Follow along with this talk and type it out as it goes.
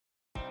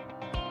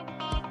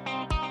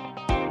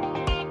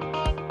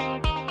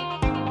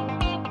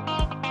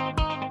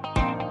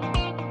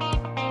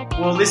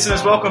Well,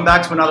 listeners, welcome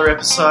back to another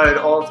episode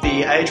of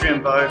the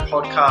Adrian Bow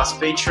podcast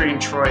featuring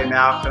Troy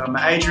Malcolm.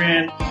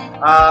 Adrian,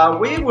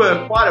 we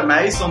were quite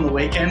amazed on the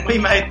weekend. We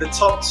made the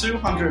top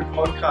 200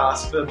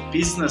 podcasts for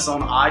business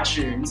on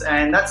iTunes,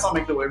 and that's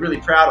something that we're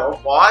really proud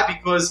of. Why?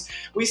 Because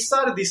we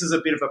started this as a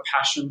bit of a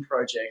passion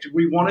project.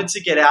 We wanted to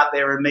get out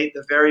there and meet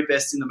the very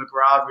best in the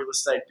McGrath real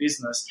estate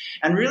business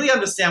and really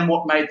understand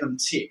what made them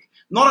tick.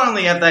 Not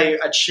only have they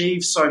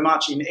achieved so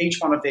much in each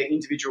one of their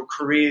individual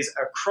careers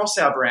across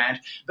our brand,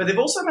 but they've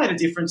also made a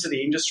difference to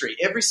the industry.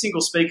 Every single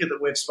speaker that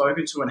we've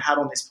spoken to and had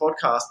on this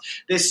podcast,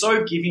 they're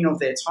so giving of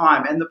their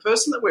time. And the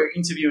person that we're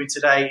interviewing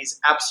today is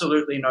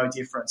absolutely no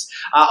difference.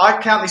 I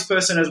count this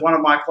person as one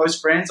of my close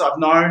friends. I've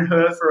known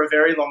her for a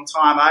very long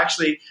time. I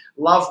actually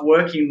love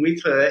working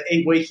with her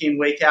week in,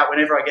 week out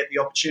whenever I get the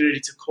opportunity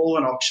to call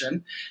an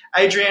auction.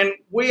 Adrian,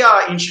 we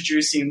are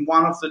introducing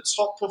one of the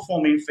top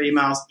performing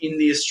females in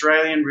the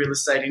Australian real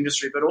estate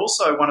industry, but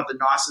also one of the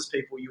nicest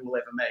people you will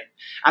ever meet.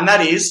 And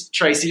that is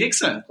Tracey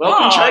Dixon.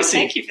 Welcome, Tracey.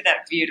 Thank you for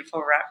that beautiful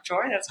rap,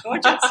 Troy. That's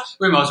gorgeous.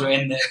 We might as well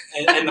end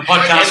the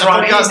podcast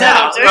right now.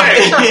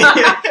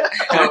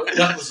 Well,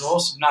 that was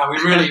awesome. No, we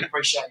really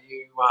appreciate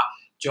you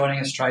joining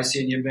us, Tracey,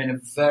 and you've been a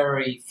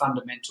very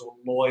fundamental,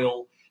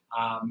 loyal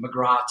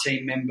McGrath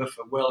team member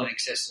for well in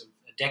excess of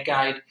a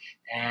decade,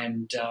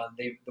 and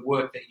the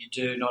work that you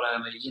do not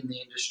only in the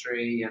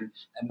industry and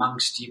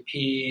amongst your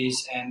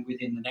peers and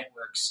within the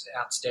network's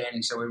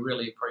outstanding. So we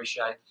really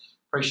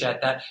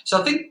appreciate that.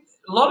 So I think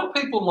a lot of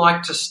people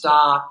like to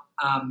start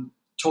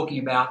talking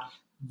about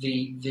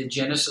the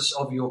genesis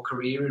of your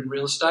career in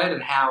real estate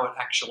and how it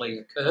actually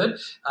occurred.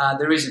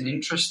 There is an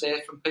interest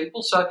there from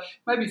people. So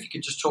maybe if you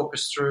could just talk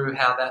us through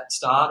how that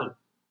started.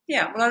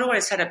 Yeah, well, I'd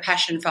always had a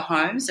passion for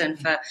homes and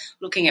for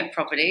looking at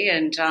property,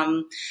 and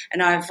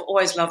I've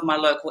always loved my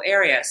local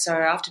area. So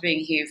after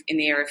being here in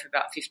the area for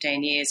about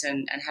 15 years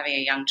and having a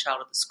young child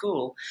at the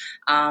school,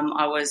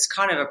 I was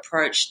kind of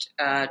approached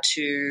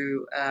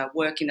to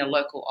work in a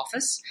local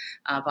office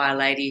by a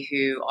lady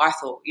who I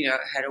thought,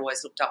 had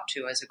always looked up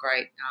to as a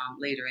great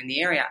leader in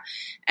the area.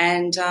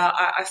 And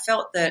I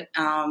felt that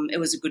it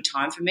was a good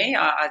time for me.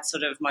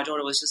 My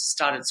daughter was just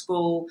started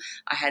school.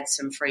 I had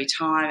some free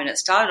time, and it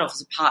started off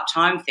as a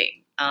part-time thing.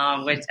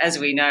 Which, as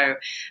we know,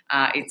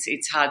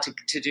 it's hard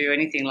to do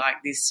anything like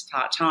this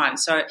part-time.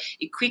 So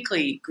it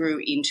quickly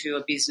grew into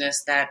a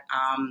business that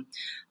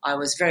I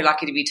was very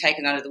lucky to be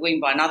taken under the wing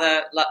by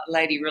another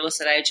lady real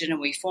estate agent,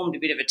 and we formed a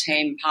bit of a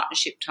team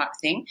partnership type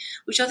thing,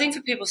 which I think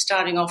for people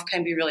starting off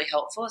can be really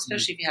helpful,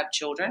 especially if you have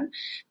children,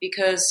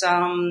 because,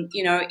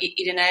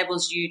 it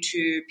enables you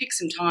to pick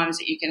some times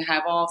that you can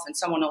have off and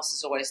someone else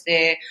is always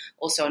there,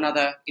 also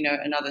another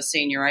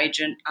senior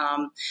agent.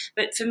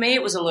 But for me,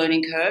 it was a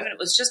learning curve, and it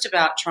was just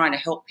about trying to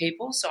help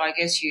people. So I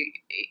guess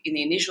in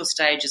the initial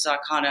stages, I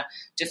kind of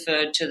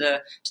deferred to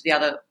the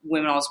other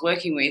women I was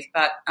working with.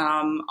 But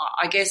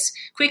I guess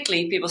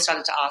quickly people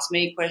started to ask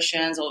me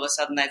questions. All of a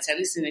sudden they'd say,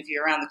 listen, if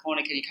you're around the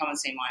corner, can you come and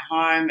see my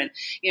home? And,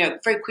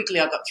 very quickly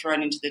I got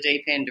thrown into the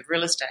deep end of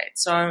real estate.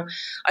 So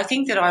I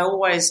think that I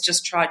always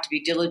just tried to be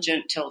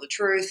diligent, tell the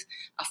truth,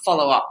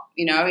 follow up.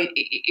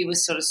 It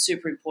was sort of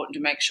super important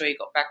to make sure you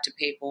got back to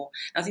people.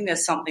 And I think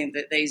that's something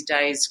that these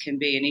days can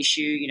be an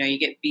issue. You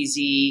get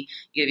busy,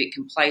 you get a bit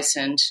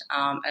complacent.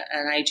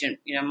 An agent,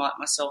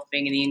 myself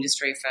being in the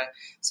industry for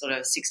sort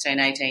of 16,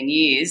 18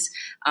 years.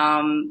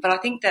 But I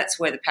think that's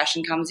where the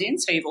passion comes in.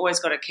 So you've always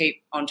got to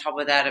keep on top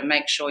of that and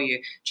make sure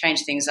you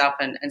change things up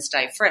and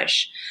stay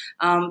fresh.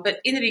 But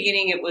in the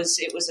beginning,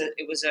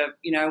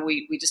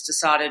 we just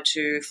decided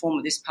to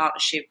form this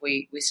partnership.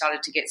 We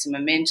started to get some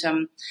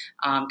momentum,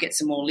 get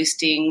some more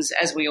listings.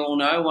 As we all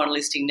know, one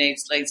listing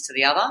leads to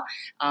the other.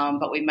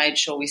 But we made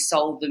sure we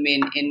sold them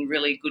in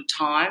really good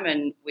time,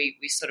 and we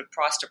sort of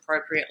priced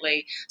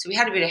appropriately. So we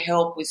had a bit of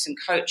help with some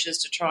coaches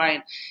to try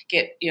and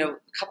get,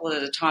 a couple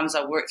of the times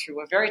I worked through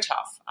were very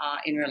tough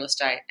in real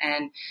estate.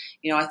 And,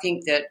 I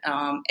think that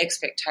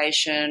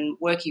expectation,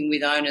 working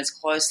with owners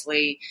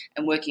closely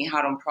and working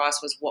hard on price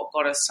was what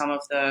got us some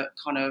of the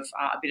kind of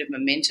a bit of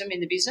momentum in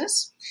the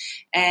business.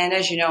 And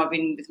as you know, I've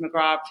been with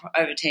McGrath for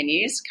over 10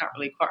 years. Can't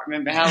really quite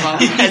remember how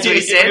long, as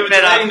we said. We were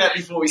debating that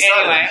before we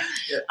started. Anyway,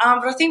 yeah.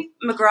 But I think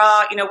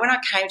McGrath, when I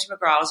came to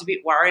McGrath, I was a bit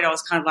worried. I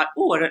was kind of like,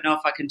 I don't know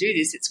if I can do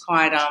this. It's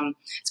quite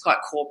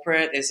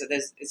corporate. It's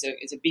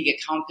a bigger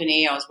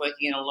company. I was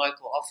working in a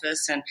local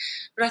office,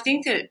 but I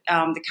think that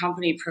the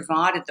company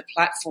provided the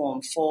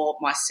platform for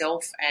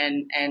myself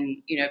and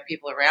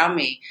people around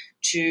me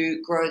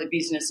to grow the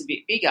business a bit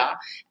bigger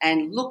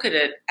and look at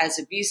it as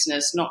a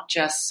business, not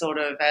just sort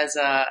of as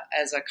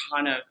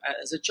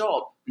a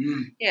job.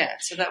 Yeah,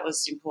 so that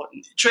was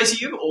important.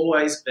 Tracey, you've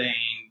always been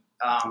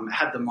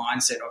had the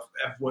mindset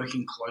of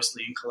working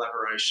closely in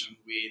collaboration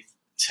with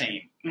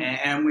team.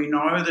 And we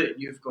know that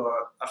you've got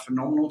a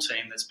phenomenal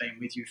team that's been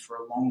with you for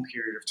a long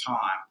period of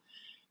time.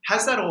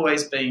 Has that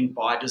always been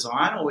by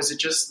design, or is it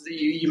just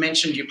you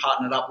mentioned you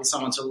partnered up with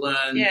someone to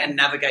learn and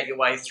navigate your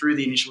way through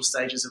the initial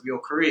stages of your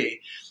career?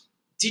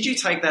 Did you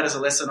take that as a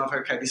lesson of,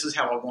 okay, this is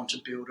how I want to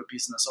build a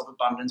business of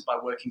abundance by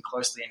working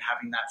closely and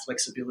having that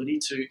flexibility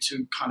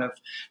to kind of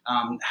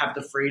have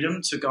the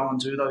freedom to go and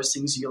do those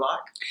things you like?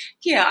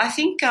 Yeah, I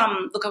think,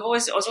 look, I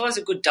was always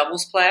a good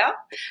doubles player.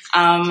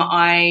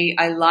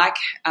 I like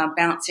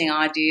bouncing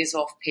ideas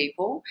off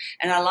people,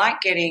 and I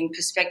like getting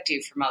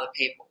perspective from other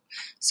people.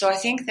 So I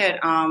think that,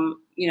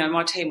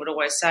 my team would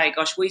always say,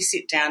 gosh, we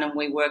sit down and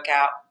we work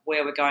out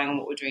where we're going and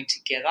what we're doing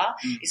together.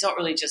 It's not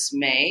really just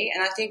me.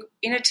 And I think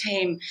in a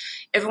team,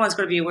 everyone's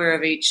got to be aware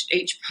of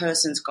each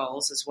person's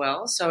goals as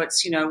well. So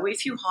it's,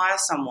 if you hire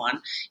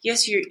someone,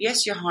 yes,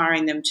 you're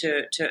hiring them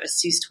to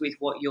assist with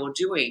what you're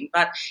doing,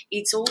 but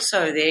it's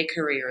also their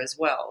career as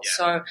well. Yeah.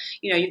 So,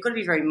 you've got to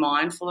be very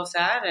mindful of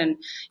that. And,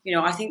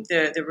 I think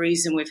the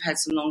reason we've had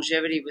some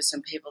longevity with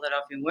some people that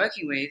I've been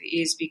working with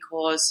is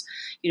because,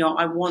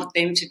 I want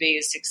them to be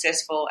as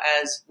successful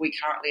as we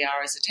currently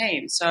are as a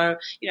team. So,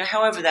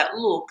 however that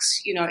looks,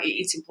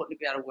 it's important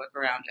to be able to work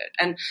around it.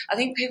 And I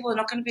think people are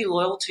not going to be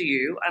loyal to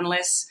you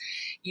unless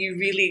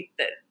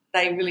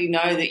they really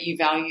know that you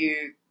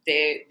value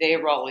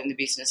their role in the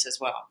business as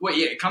well. Well,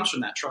 yeah, it comes from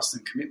that trust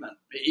and commitment.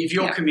 If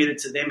you're committed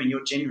to them and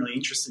you're genuinely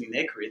interested in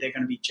their career, they're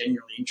going to be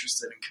genuinely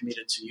interested and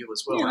committed to you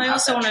as well. Yeah, and they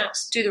also want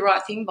to do the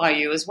right thing by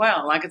you as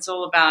well. Like, it's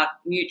all about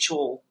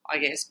mutual, I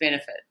guess,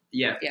 benefit.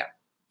 Yeah. Yeah.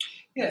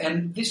 Yeah,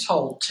 and this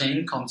whole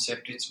team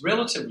concept, it's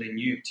relatively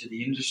new to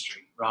the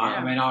industry, right? Yeah.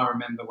 I mean, I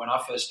remember when I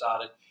first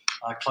started,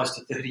 close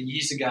to 30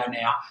 years ago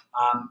now,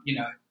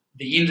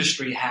 the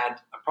industry had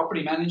a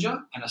property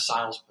manager and a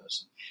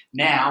salesperson.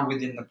 Now,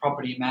 within the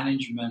property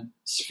management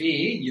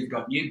sphere, you've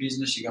got new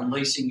business, you've got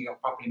leasing, you've got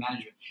property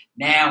management.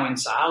 Now, in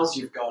sales,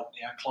 you've got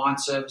client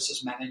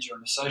services manager,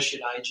 an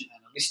associate agent,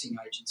 and a listing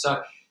agent.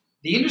 So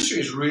the industry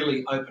has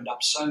really opened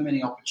up so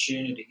many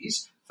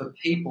opportunities for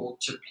people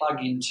to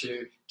plug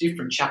into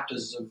different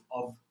chapters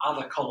of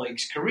other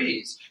colleagues'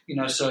 careers.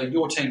 So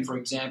your team, for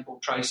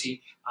example,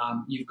 Tracey,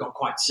 you've got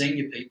quite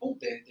senior people.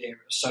 They're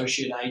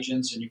associate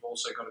agents, and you've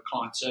also got a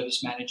client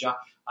service manager.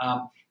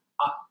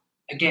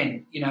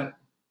 Again,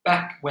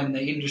 back when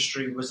the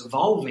industry was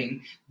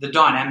evolving, the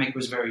dynamic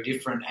was very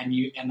different,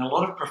 and a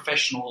lot of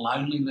professional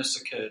loneliness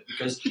occurred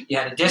because you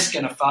had a desk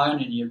and a phone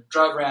and you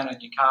drove around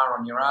in your car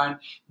on your own.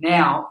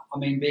 Now, I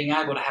mean, being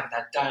able to have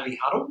that daily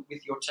huddle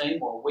with your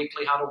team or a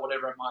weekly huddle,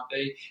 whatever it might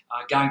be,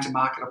 going to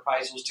market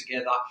appraisals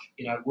together,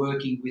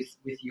 working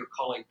with your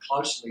colleague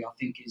closely, I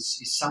think is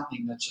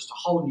something that's just a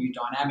whole new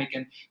dynamic.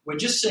 And we're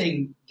just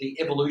seeing the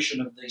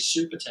evolution of these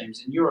super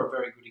teams. And you're a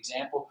very good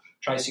example,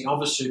 Tracey,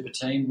 of a super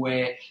team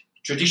where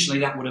traditionally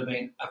that would have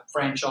been a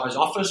franchise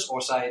office or,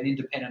 say, an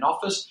independent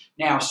office.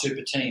 Now a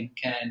super team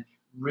can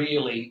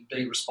really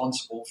be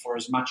responsible for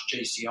as much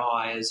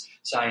GCI as,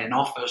 say, an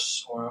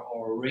office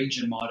or a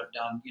region might have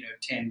done,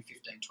 10,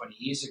 15, 20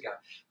 years ago.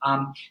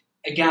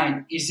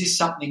 Again, is this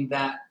something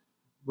that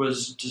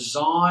was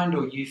designed,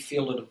 or you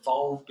feel it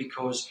evolved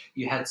because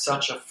you had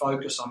such a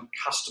focus on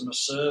customer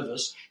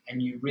service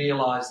and you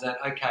realised that,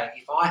 okay,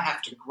 if I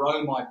have to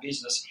grow my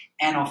business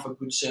and offer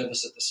good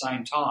service at the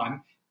same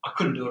time, I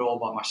couldn't do it all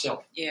by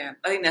myself. Yeah,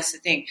 I think that's the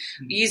thing.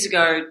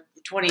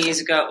 20 years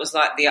ago, it was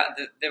like the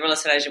real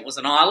estate agent was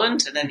an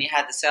island, and then you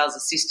had the sales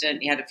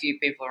assistant, you had a few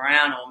people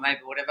around or maybe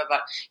whatever.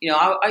 But,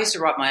 I used to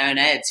write my own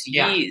ads for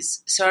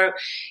years. So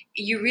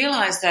you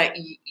realise that,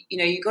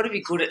 you've got to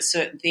be good at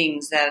certain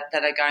things that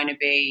are going to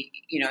be,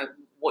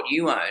 what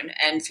you own.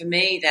 And for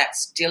me,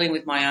 that's dealing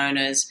with my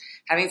owners,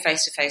 having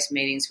face-to-face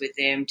meetings with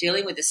them,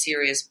 dealing with the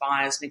serious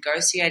buyers,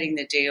 negotiating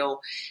the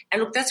deal.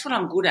 And look, that's what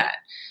I'm good at.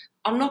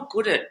 I'm not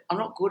good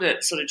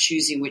at sort of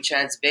choosing which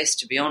ad's best,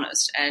 to be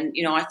honest. And,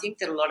 I think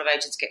that a lot of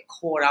agents get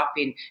caught up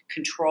in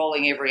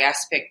controlling every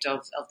aspect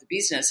of the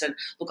business. And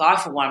look, I,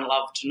 for one,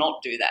 love to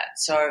not do that.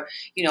 So,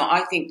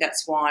 I think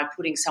that's why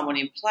putting someone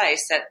in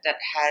place that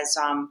has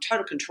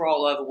total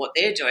control over what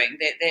they're doing,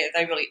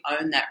 they really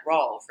own that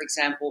role. For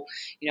example,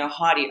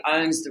 Heidi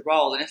owns the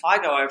role. And if I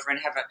go over and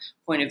have a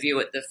point of view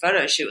at the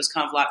photo shoot, it was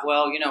kind of like,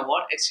 well, you know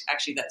what? It's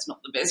actually, that's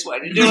not the best way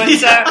to do it.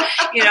 So,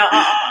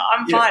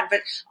 I'm fine.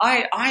 But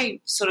I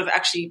sort of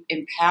actually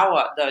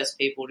empower those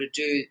people to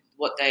do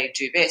what they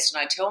do best.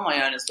 And I tell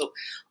my owners, look,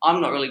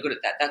 I'm not really good at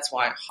that. That's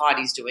why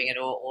Heidi's doing it.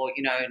 Or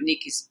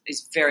Nick is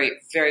very,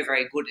 very,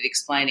 very good at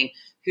explaining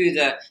who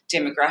the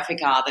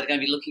demographic are that are going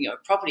to be looking at a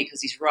property,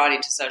 because he's right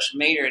into social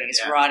media and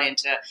he's right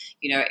into,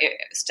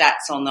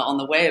 stats on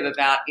the web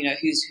about,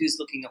 who's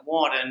looking at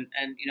what and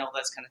all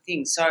those kind of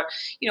things. So,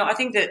 I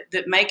think that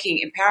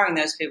empowering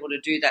those people to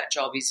do that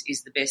job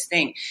is the best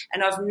thing.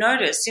 And I've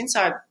noticed since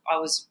I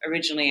was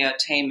originally a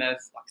team of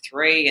like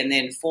 3 and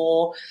then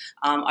 4,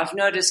 I've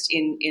noticed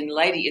in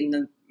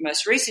the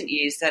most recent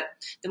years that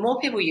the more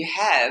people you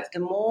have,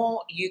 the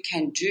more you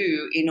can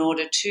do in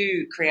order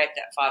to create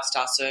that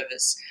 5-star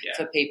service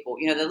for people.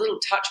 The little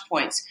touch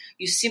points,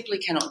 you simply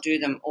cannot do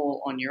them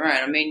all on your own.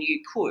 I mean, you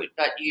could,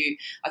 but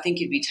I think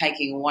you'd be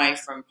taking away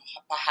from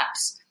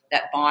perhaps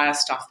that buyer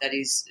stuff that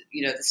is,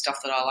 the stuff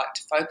that I like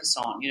to focus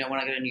on. When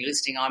I get a new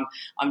listing,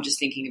 I'm just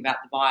thinking about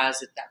the buyers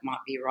that might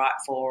be right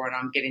for, and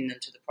I'm getting them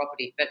to the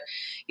property. But,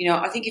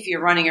 I think if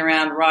you're running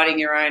around writing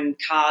your own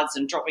cards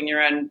and dropping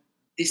your own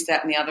this,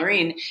 that and the other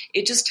in,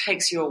 it just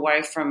takes you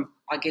away from,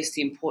 I guess,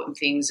 the important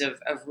things of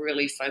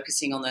really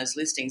focusing on those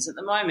listings. At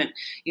the moment,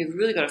 you've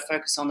really got to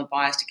focus on the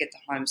buyers to get the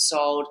home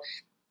sold,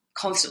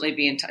 constantly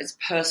be in touch. It's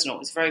personal.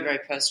 It's very, very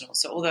personal.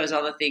 So all those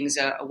other things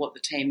are what the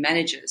team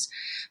manages.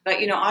 But,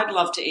 I'd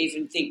love to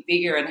even think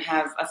bigger and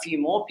have a few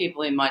more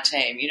people in my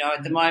team.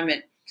 At the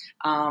moment,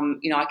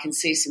 I can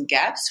see some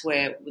gaps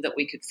that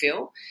we could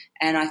fill.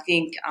 And I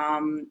think,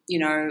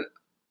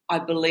 I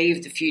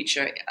believe the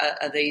future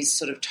are these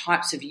sort of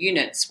types of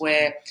units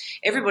where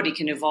everybody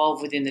can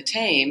evolve within the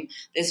team.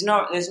 There's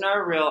no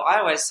real. I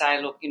always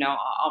say, look,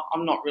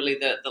 I'm not really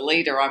the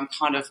leader. I'm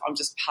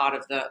just part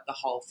of the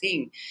whole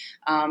thing.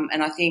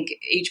 And I think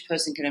each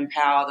person can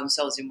empower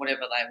themselves in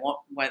whatever they want,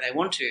 way they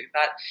want to.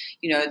 But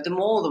the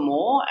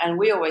more. And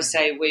we always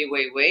say we.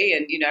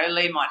 And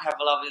Lee might have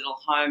a lovely little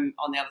home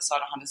on the other side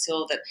of Hunters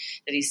Hill that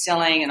he's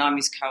selling, and I'm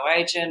his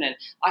co-agent, and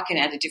I can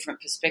add a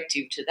different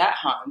perspective to that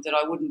home that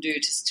I wouldn't do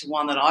to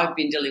one that I've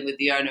been dealing with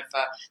the owner for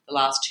the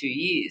last 2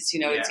 years.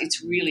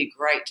 It's really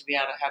great to be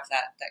able to have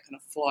that kind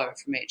of flow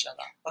from each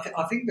other.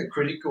 I think the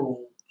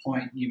critical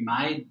point you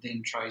made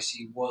then,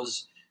 Tracey,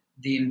 was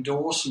the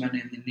endorsement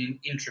and the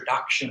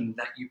introduction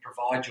that you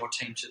provide your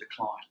team to the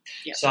client.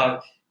 Yep.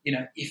 So,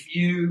 if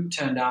you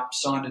turned up,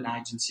 signed an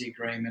agency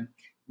agreement,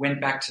 went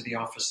back to the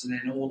office, and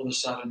then all of a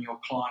sudden your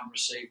client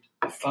received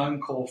a phone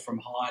call from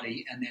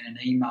Heidi and then an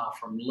email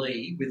from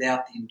Lee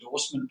without the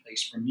endorsement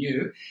piece from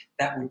you,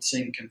 that would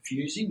seem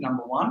confusing,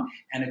 number one,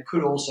 and it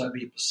could also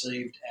be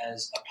perceived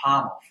as a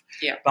palm-off.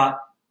 Yeah. But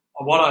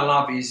what I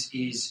love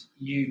is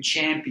you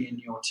champion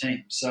your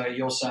team. So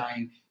you're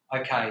saying,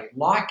 okay,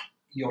 like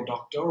your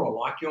doctor or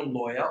like your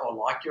lawyer or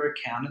like your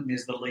accountant,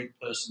 there's the lead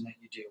person that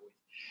you deal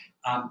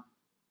with.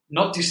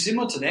 Not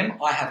dissimilar to them,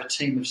 I have a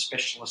team of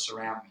specialists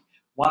around me.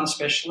 One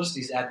specialist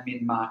is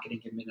admin,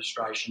 marketing,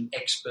 administration,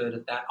 expert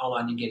at that. I'll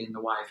only get in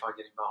the way if I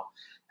get involved.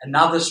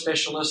 Another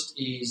specialist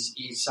is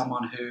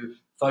someone who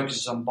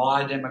focuses on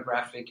buyer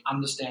demographic,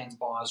 understands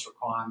buyers'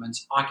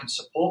 requirements. I can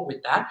support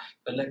with that,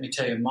 but let me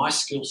tell you, my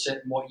skill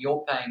set and what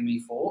you're paying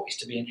me for is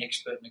to be an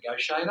expert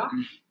negotiator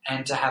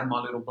and to have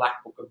my little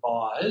black book of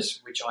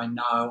buyers, which I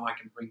know I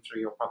can bring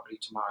through your property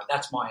tomorrow.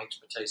 That's my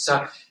expertise.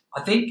 So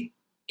I think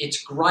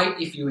it's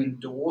great if you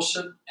endorse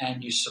it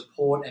and you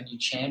support and you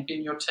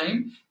champion your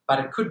team, but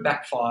it could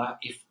backfire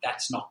if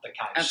that's not the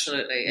case.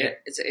 Absolutely. Yeah.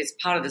 It's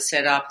part of the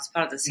setup. It's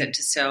part of the set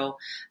to sell.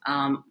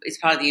 It's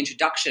part of the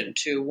introduction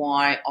to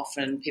why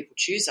often people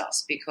choose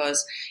us,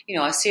 because,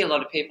 I see a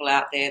lot of people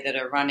out there that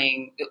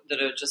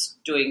are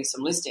just doing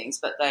some listings,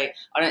 but I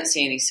don't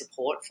see any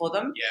support for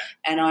them.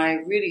 Yeah. And I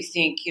really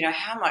think,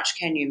 how much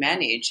can you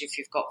manage if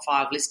you've got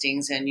 5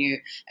 listings and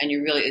you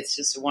really, it's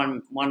just a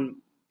one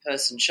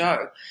person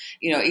show.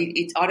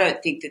 I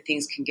don't think that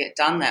things can get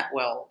done that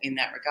well in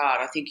that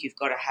regard. I think you've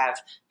got to have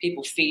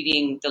people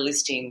feeding the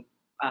listing,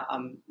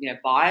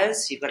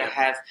 buyers. You've got to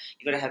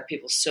have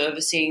people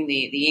servicing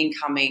the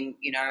incoming,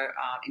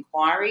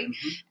 inquiry,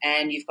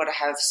 and you've got to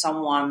have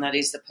someone that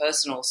is the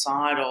personal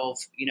side of,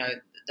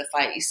 the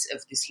face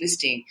of this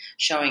listing,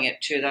 showing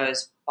it to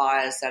those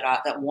buyers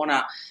that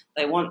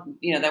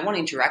want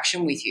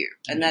interaction with you,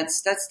 and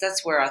that's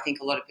where I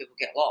think a lot of people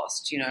get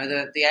lost.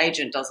 The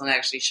agent doesn't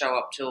actually show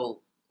up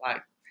till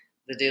like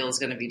the deal is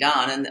going to be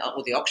done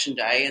or the auction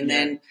day, and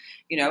then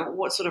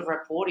what sort of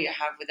rapport do you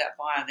have with that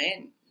buyer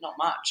then? Not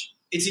much.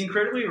 It's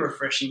incredibly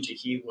refreshing to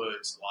hear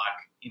words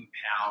like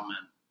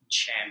empowerment,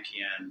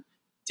 champion,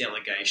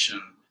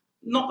 delegation.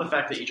 Not the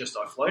fact that you're just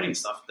offloading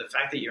stuff, the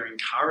fact that you're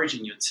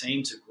encouraging your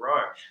team to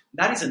grow.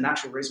 That is a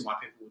natural reason why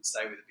people would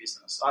stay with a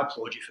business. I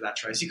applaud you for that,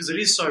 Tracey, because it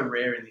is so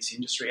rare in this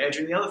industry.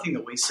 Adrian, the other thing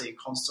that we see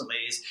constantly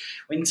is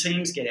when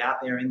teams get out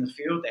there in the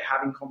field, they're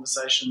having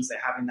conversations, they're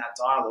having that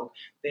dialogue,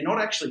 they're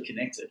not actually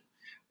connected.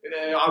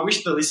 I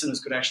wish the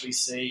listeners could actually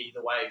see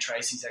the way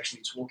Tracey's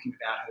actually talking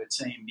about her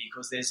team,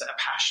 because there's a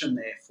passion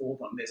there for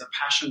them. There's a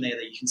passion there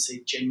that you can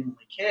see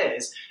genuinely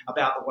cares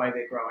about the way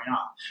they're growing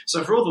up.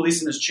 So for all the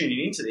listeners tuning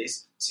into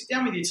this, sit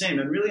down with your team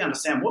and really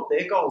understand what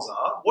their goals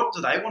are, what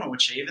do they want to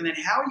achieve, and then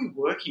how are you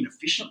working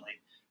efficiently?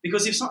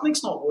 Because if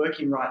something's not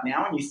working right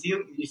now and you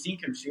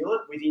think and feel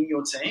it within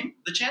your team,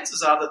 the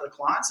chances are that the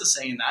clients are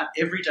seeing that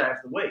every day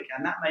of the week,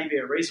 and that may be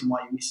a reason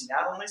why you're missing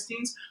out on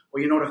listings or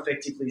you're not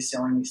effectively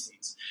selling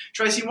listings.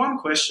 Tracey, one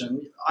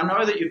question. I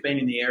know that you've been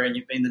in the area and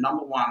you've been the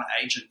number one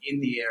agent in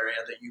the area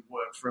that you've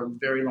worked for a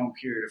very long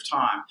period of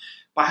time.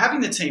 By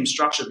having the team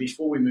structure,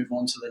 before we move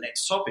on to the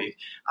next topic,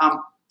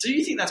 do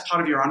you think that's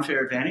part of your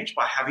unfair advantage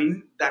by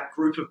having that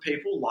group of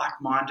people,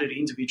 like-minded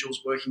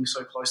individuals working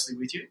so closely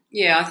with you?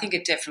 Yeah, I think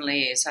it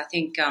definitely is. I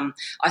think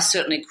I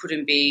certainly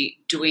couldn't be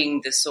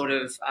doing the sort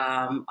of,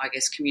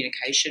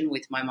 communication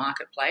with my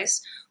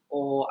marketplace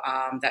or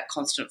that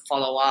constant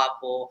follow-up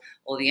or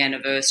the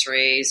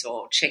anniversaries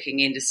or checking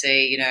in to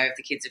see, if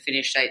the kids have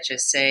finished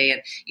HSC.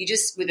 And you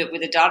just, with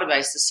a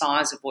database the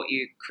size of what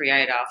you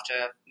create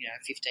after,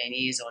 15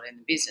 years on in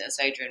the business,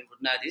 Adrian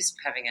would know this,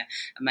 having an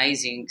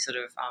amazing sort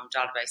of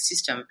database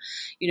system,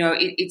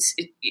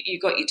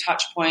 you've got your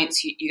touch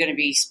points, you're going to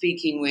be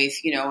speaking with,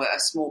 a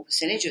small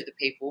percentage of the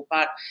people,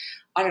 but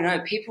I don't know,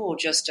 people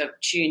just are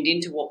tuned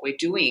into what we're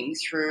doing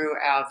through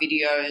our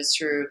videos,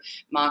 through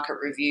market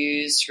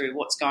reviews, through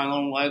what's going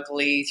on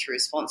locally, through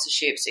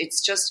sponsorships. It's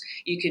just,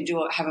 you can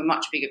have a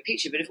much bigger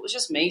picture. But if it was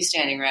just me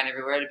standing around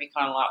everywhere, it'd be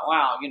kind of like,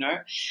 wow,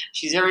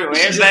 she's everywhere.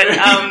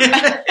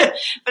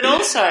 But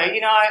also,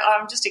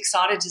 I'm just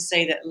excited to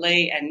see that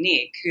Lee and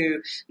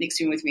Nick's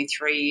been with me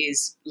 3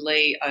 years,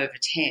 Lee over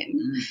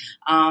 10.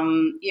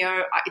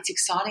 It's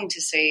exciting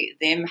to see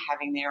them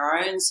having their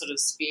own sort of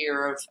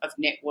sphere of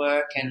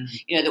network and,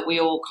 that we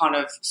all kind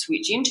of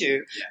switch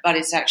into, but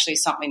it's actually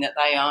something that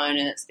they own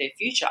and it's their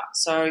future.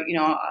 So,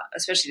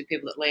 especially the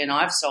people that Lee and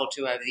I have sold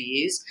to over the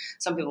years,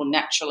 some people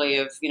naturally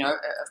have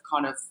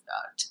kind of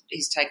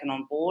he's taken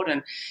on board.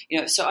 And,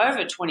 so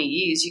over 20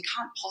 years, you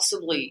can't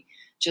possibly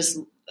just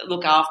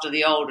look after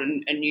the old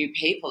and new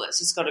people. It's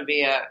just got to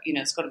be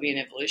it's got to be an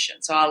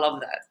evolution. So I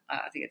love that.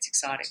 I think it's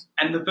exciting.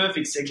 And the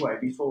perfect segue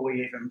before we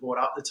even brought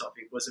up the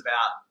topic was about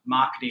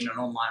marketing and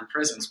online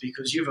presence,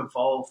 because you've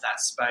evolved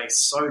that space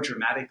so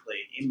dramatically,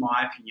 in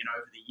my opinion,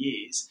 over the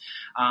years.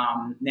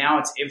 Now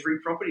it's every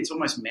property. It's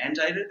almost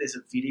mandated. There's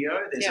a video.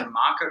 There's a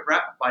market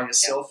wrap by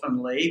yourself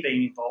and Lee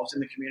being involved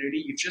in the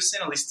community. You've just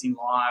seen a listing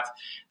live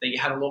that you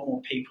had a lot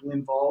more people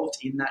involved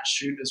in that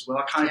shoot as well.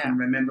 I can't even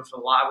remember for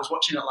the live. I was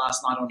watching it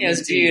last night on LinkedIn. It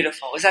was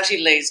beautiful. It was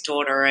actually Lee's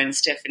daughter and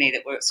Stephanie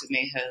that works with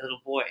me, her little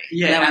boy.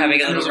 Yeah, and they were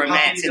having a little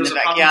romance in the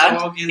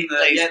backyard.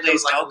 There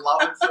was like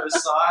love at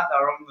first sight. They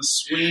were on the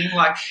swing.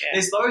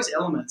 There's those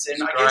elements,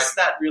 and I guess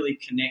that really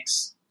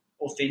connects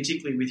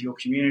authentically with your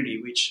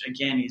community, which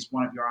again is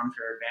one of your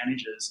unfair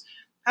advantages.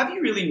 Have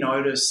you really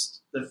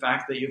noticed the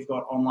fact that you've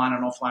got online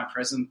and offline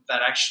presence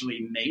that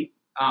actually meet?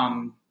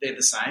 They're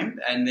the same,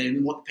 and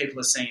then what people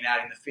are seeing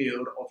out in the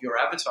field of your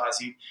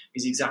advertising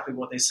is exactly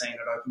what they're seeing at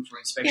open for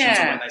inspections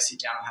or when they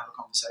sit down and have a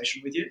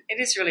conversation with you. It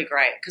is really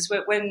great, because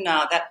when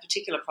that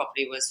particular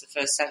property was the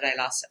first Saturday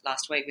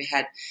last week, we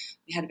had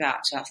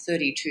about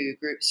 32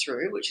 groups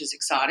through, which is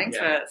exciting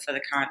for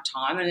the current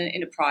time, and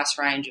in a price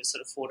range of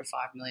sort of $4 to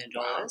 $5 million.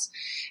 Wow.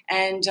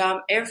 And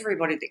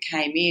everybody that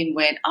came in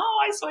went, "Oh,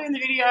 I saw you in the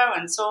video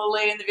and saw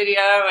Lee in the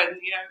video," and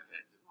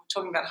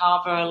talking about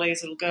Harper,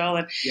 Lee's little girl,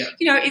 and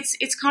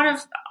it's kind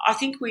of, I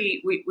think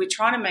we're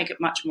trying to make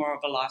it much more of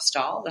a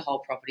lifestyle, the whole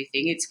property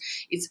thing.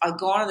 It's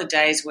gone are the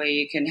days where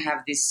you can have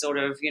this sort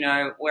of,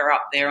 we're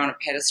up there on a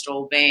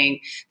pedestal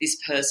being this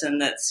person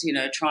that's,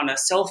 trying to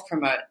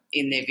self-promote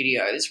in their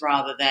videos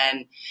rather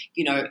than,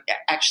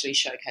 actually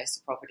showcase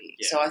the property.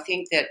 Yeah. So I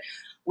think that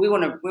we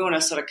want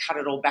to sort of cut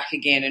it all back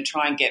again and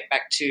try and get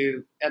back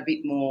to a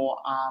bit more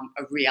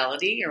a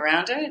reality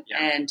around it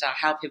and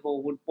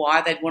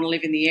why they'd want to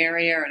live in the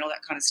area and all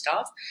that kind of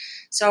stuff.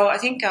 So I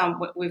think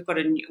we've got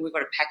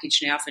a package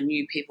now for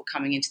new people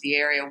coming into the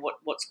area.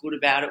 What's good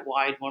about it?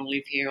 Why you'd want to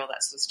live here? All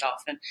that sort of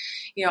stuff. And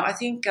I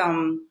think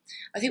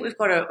we've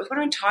got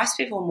to entice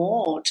people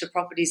more to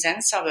properties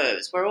and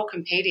suburbs. We're all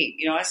competing.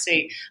 I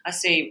see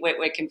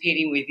we're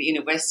competing with the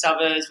inner west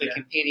suburbs. We're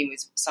competing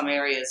with some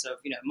areas of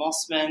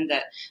Mossman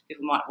that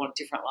people might want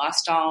different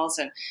lifestyles.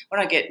 And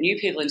when I get new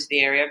people into the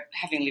area,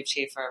 having lived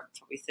here for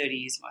probably 30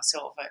 years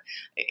myself,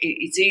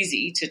 it's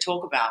easy to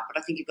talk about, but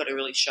I think you've got to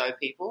really show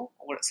people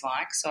what it's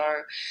like.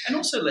 And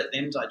also let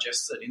them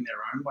digest it in their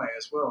own way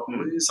as well.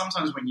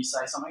 Sometimes when you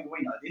say something,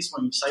 we know this,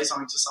 when you say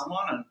something to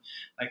someone and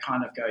they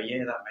kind of go,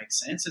 yeah, that makes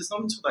sense, it's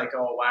not until they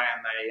go away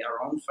and they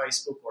are on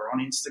Facebook or on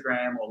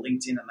Instagram or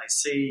LinkedIn and they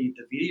see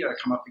the video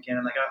come up again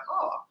and they go,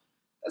 oh,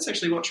 that's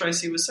actually what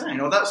Tracey was saying,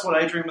 or that's what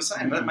Adrian was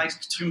saying. That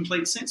makes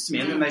complete sense to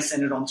me. And then they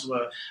send it on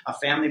to a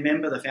family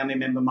member. The family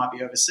member might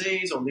be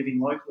overseas or living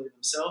locally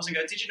themselves and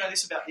go, did you know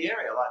this about the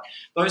area? Like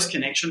those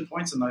connection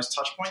points and those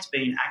touch points,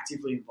 being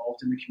actively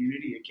involved in the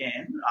community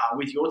again,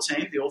 with your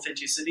team, the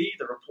authenticity,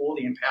 the rapport,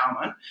 the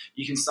empowerment,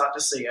 you can start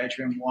to see,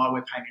 Adrian, why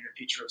we're painting a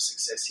picture of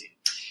success here.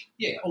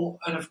 Yeah,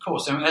 and of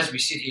course, as we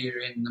sit here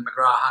in the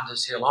McGrath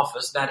Hunters Hill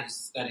office, that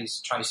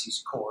is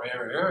Tracey's core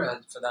area,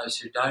 for those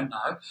who don't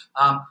know.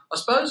 I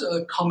suppose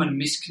a common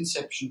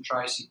misconception,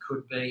 Tracey,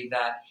 could be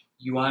that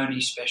you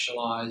only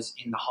specialise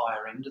in the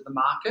higher end of the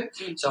market.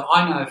 So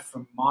I know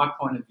from my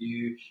point of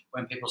view,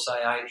 when people say,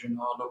 Adrian,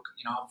 oh, look,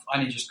 I've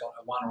only just got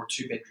a 1 or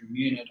 2 bedroom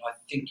unit, I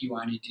think you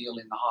only deal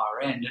in the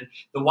higher end. And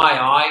the way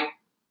I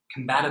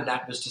combated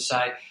that was to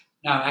say,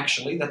 no,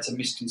 actually, that's a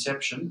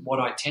misconception. What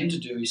I tend to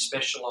do is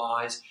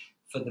specialise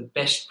for the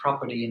best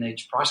property in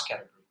each price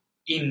category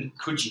in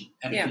Coogee.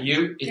 And for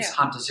you, it's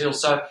Hunters Hill.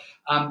 So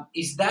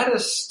is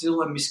that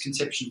still a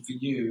misconception for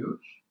you,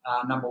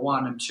 number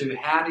one? And two,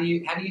 how do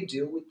you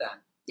deal with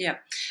that? Yeah.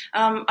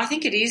 I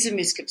think it is a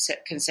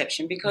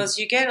misconception because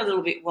you get a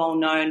little bit well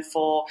known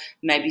for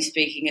maybe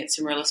speaking at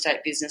some real estate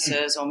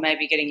businesses or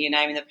maybe getting your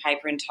name in the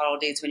paper in title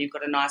deeds when you've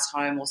got a nice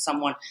home or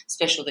someone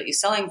special that you're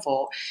selling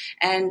for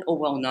or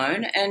well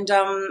known. And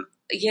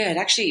it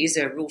actually is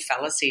a real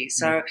fallacy.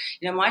 So,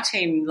 my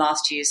team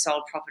last year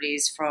sold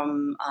properties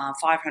from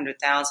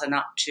 500,000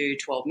 up to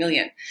 12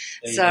 million.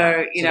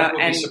 That would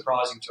be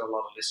surprising to a lot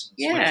of listeners.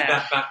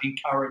 Yeah. But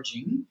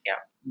encouraging. Yeah.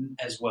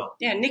 As well.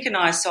 Yeah, Nick and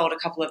I sold a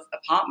couple of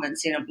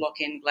apartments in a block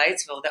in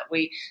Gladesville that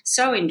we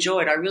so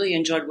enjoyed. I really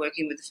enjoyed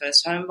working with the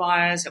first home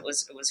buyers. It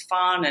was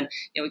fun, and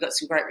we got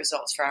some great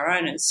results for our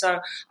owners. So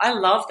I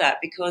love that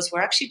because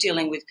we're actually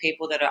dealing with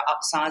people that are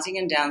upsizing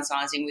and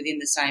downsizing within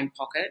the same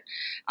pocket.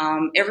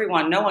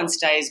 No one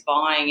stays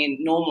buying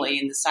normally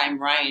in the same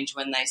range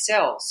when they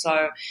sell. So,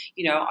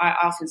 I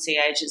often see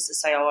agents that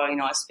say,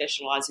 I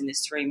specialise in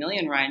this 3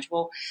 million range.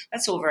 Well,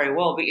 that's all very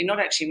well, but you're not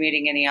actually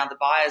meeting any other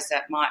buyers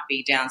that might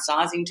be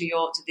downsizing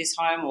to this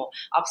home or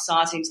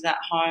upsizing to that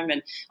home.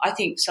 And I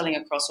think selling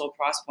across all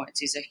price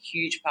points is a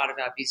huge part of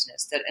our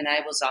business that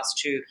enables us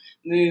to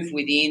move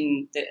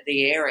within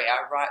the area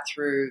right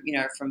through,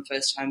 from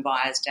first home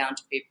buyers down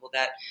to people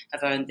that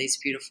have owned these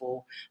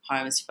beautiful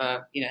homes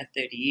for,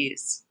 30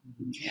 years.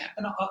 Yeah.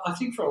 And I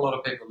think for a lot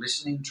of people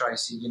listening,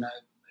 Tracey,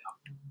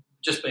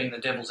 just being the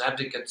devil's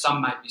advocate,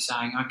 some may be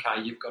saying,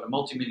 okay, you've got a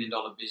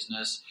multi-million-dollar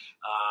business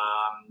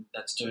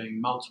that's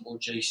doing multiple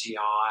GCI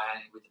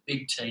with a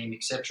big team,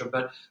 etc.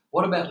 But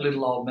what about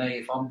little old me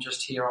if I'm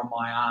just here on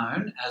my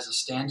own as a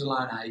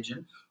standalone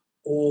agent,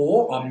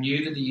 or I'm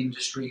new to the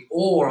industry,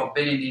 or I've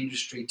been in the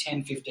industry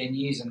 10, 15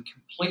 years and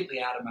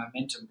completely out of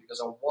momentum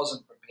because I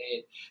wasn't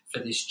prepared for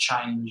this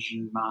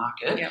changing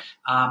market. Yep.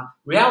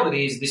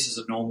 Reality is this is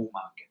a normal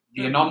market.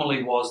 The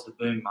anomaly was the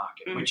boom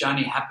market, which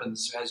only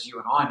happens, as you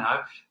and I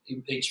know,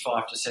 each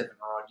 5 to 7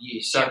 or odd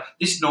years. So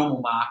this normal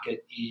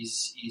market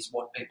is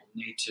what people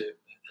need to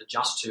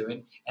adjust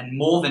to, and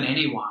more than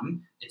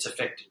anyone, it's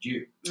affected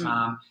you.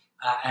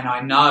 And I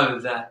know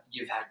that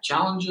you've had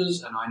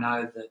challenges, and I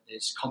know that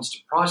there's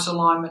constant price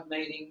alignment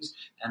meetings,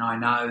 and I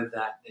know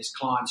that there's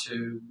clients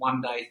who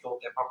one day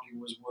thought their property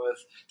was worth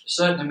a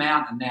certain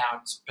amount and now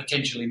it's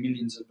potentially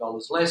millions of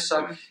dollars less.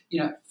 So,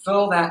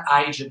 for that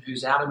agent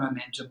who's out of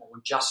momentum or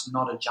just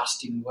not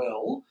adjusting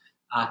well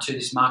to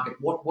this market,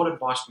 what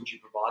advice would you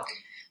provide them?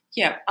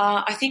 Yeah,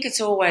 I think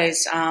it's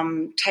always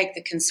take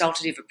the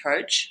consultative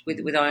approach with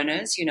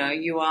owners.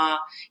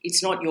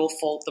 It's not your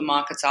fault the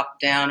market's up,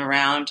 down,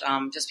 around.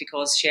 Just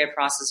because share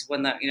prices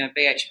when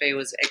BHP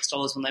was X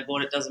dollars when they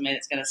bought it doesn't mean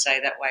it's going to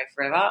stay that way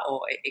forever, or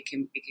it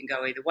can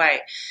go either way.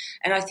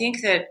 And I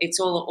think that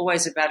it's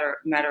always a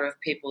matter of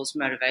people's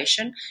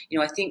motivation.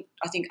 I think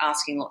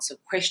asking lots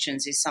of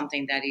questions is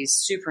something that is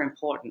super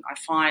important. I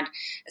find,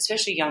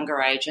 especially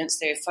younger agents,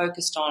 they're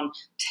focused on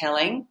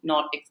telling,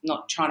 not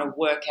trying to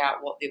work out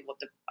what the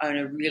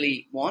owner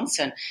really wants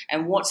and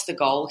what's the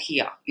goal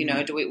here.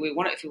 Do we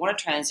want if we want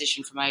to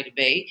transition from A to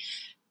B,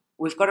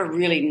 we've got to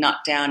really nut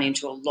down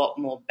into a lot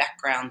more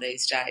background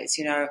these days.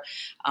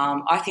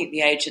 I think the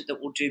agent that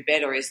will do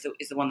better is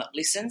the one that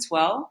listens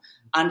well,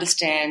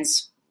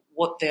 understands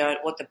what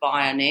the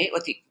buyer needs,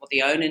 what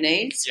the owner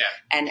needs,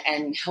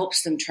 and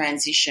helps them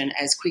transition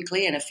as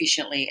quickly and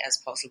efficiently as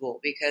possible.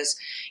 Because,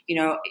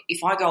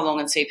 if I go along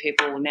and see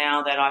people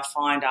now that I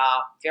find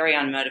are very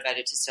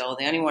unmotivated to sell,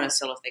 they only want to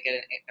sell if they get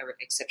an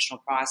exceptional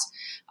price.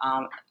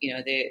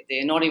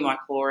 They're not in my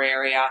core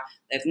area.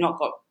 They've not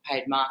got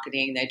paid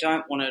marketing. They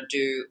don't want to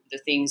do the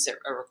things that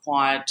are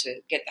required to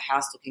get the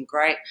house looking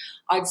great.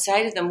 I'd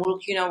say to them, well,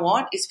 look, you know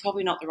what? It's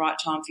probably not the right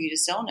time for you to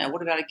sell now.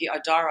 What about I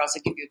diarise? I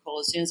give you a call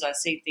as soon as I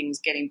see things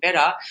getting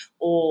better,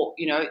 or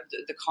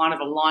the kind of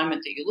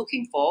alignment that you're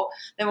looking for.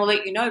 Then we'll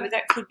let you know. But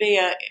that could be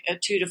a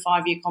 2 to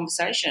 5 year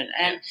conversation.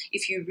 And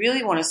if you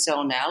really want to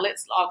sell now,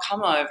 I'll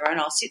come over and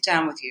I'll sit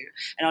down with you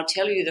and I'll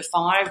tell you the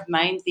 5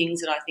 main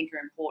things that I think are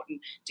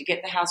important to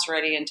get the house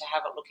ready and to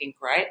have it looking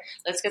great.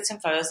 Let's get some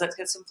photos. Let's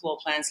get some floor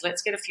plans.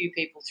 Let's get a few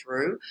people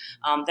through.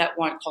 That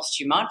won't cost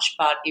you much,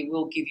 but it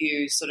will give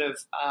you sort of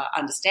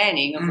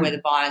understanding of where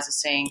the buyers are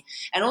seeing.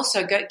 And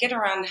also get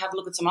around and have a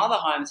look at some other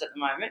homes at the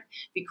moment,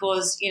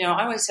 because,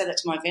 I always say that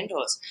to my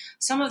vendors.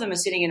 Some of them are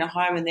sitting in a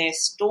home and they're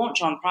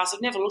staunch on price.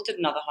 I've never looked at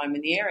another home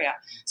in the area.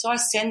 So I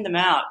send them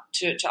out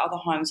to other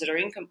homes that are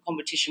in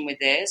competition with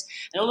theirs.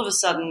 And all of a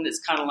sudden it's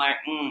kind of like,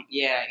 okay,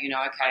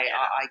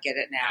 I get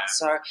it now.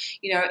 So,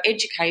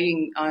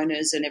 educating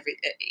owners and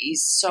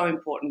is so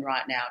important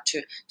right now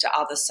to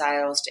other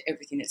sales, to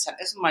everything that's happening.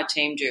 That's what my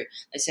team do.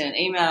 They send an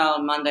email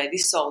on Monday,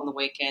 this sold on the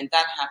weekend,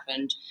 that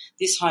happened,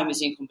 this home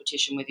is in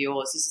competition with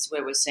yours, this is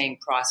where we're seeing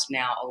price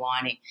now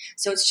aligning.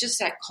 So it's just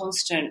that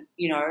constant,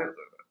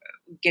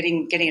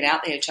 getting it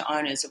out there to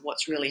owners of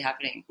what's really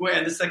happening. Well,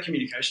 and it's that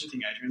communication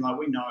thing, Adrian. Like,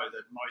 we know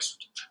that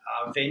most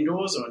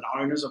vendors or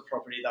owners of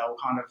property, they'll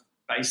kind of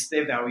base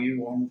their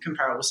value on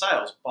comparable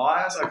sales.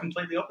 Buyers are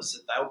completely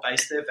opposite. They'll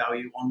base their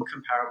value on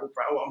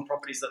on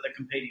properties that they're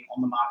competing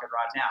on the market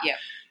right now. Yeah.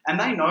 And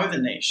they know the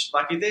niche.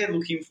 Like if they're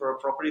looking for a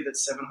property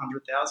that's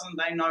 700,000,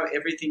 they know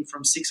everything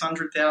from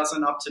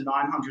 600,000 up to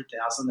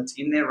 900,000 that's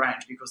in their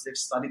range because they've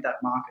studied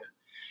that market.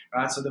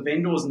 Right, so the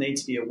vendors need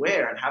to be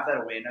aware and have that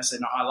awareness.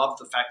 And I love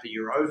the fact that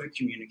you're over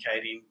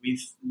communicating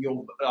with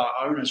your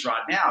owners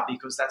right now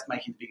because that's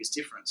making the biggest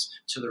difference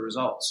to the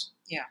results.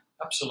 Yeah,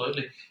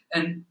 absolutely.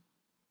 And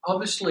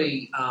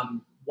obviously,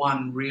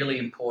 one really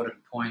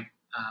important point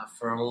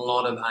for a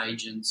lot of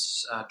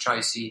agents,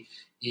 Tracey,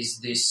 is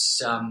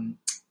this.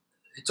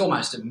 It's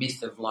almost a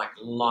myth of like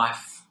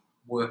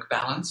life-work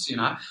balance.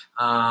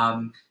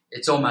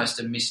 It's almost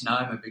a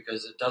misnomer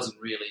because it doesn't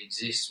really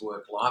exist,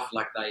 work-life.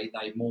 Like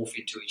they morph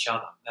into each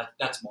other.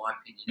 That's my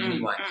opinion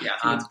anyway. Yeah,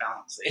 I think it's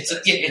balanced.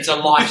 It's a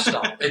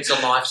lifestyle. It's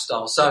a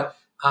lifestyle. So,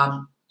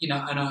 and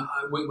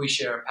we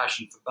share a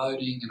passion for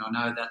boating, and I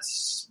know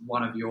that's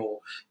one of your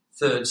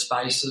third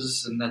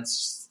spaces, and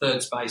that's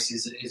third space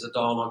is a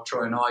dialogue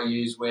Troy and I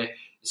use where you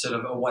sort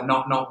of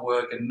not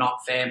work and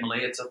not family.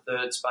 It's a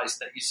third space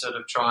that you sort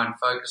of try and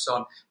focus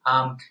on.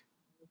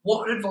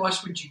 What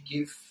advice would you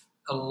give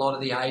a lot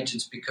of the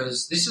agents,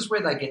 because this is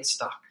where they get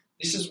stuck.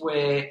 This is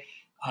where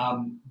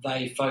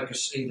they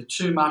focus either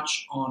too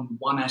much on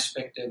one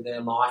aspect of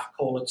their life,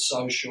 call it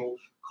social,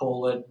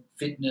 call it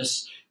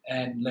fitness,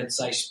 and let's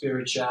say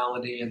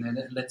spirituality, and then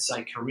let's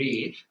say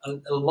career.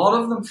 A lot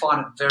of them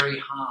find it very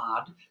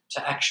hard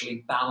to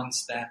actually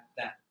balance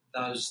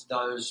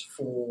those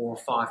 4 or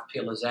 5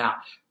 pillars out.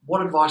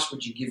 What advice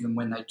would you give them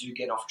when they do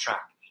get off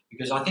track?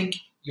 Because I think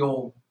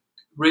you're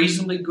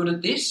reasonably good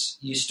at this.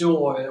 You still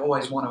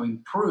always want to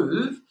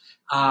improve,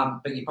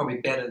 but you're probably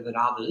better than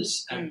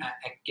others at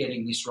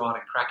getting this right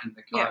and cracking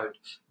the code.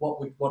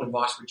 Yeah. What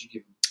advice would you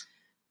give them?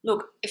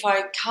 Look, if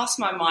I cast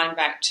my mind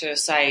back to,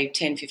 say,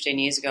 10, 15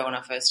 years ago when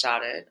I first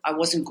started, I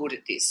wasn't good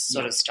at this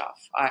sort of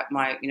stuff.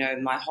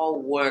 My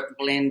whole work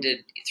blended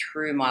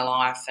through my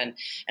life, and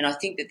I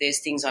think that there's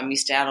things I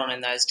missed out on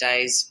in those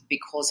days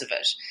because of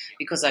it,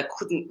 because I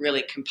couldn't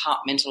really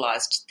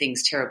compartmentalise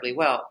things terribly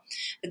well.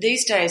 But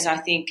these days I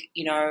think,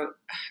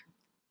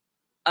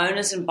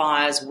 owners and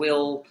buyers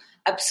will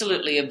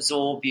absolutely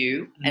absorb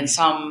you, and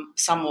some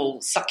will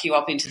suck you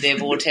up into their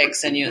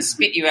vortex and you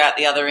spit you out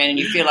the other end, and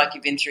you feel like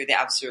you've been through the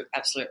absolute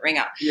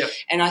ringer. Yep.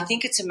 And I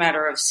think it's a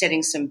matter of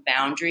setting some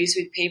boundaries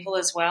with people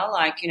as well,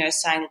 like,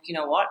 saying, look, you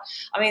know what?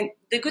 I mean,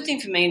 the good thing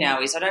for me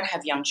now is I don't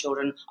have young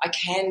children. I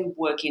can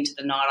work into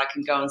the night. I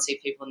can go and see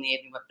people in the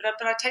evening.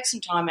 But I take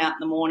some time out in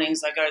the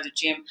mornings. I go to the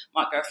gym,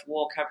 might go for a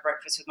walk, have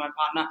breakfast with my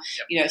partner,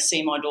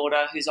 see my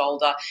daughter who's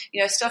older,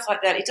 stuff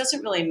like that. It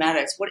doesn't really matter.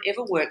 It's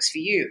whatever works for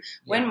you.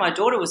 Yeah. When my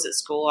daughter was at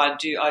school, I'd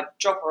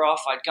drop her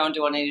off. I'd go and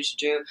do what I needed to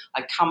do.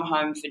 I'd come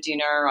home for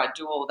dinner. I'd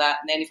do all that.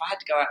 And then if I had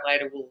to go out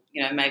later,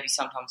 maybe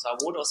sometimes I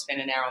would, or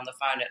spend an hour on the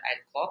phone at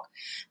 8:00.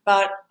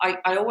 But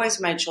I always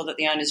made sure that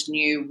the owners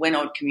knew when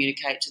I'd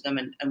communicate to them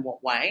and what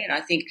way. And I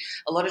think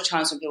a lot of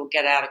times when people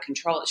get out of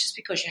control, it's just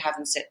because you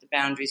haven't set the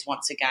boundaries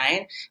once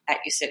again at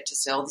your set to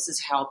sell. This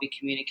is how I'll be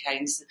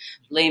communicating.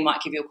 Lee might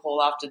give you a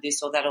call after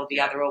this or that or the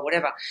other or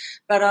whatever.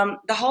 But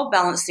the whole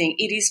balance thing,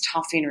 it is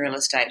tough in real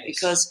estate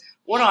because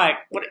what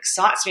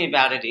excites me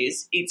about it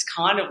is it's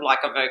kind of like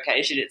a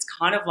vocation. It's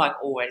kind of like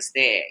always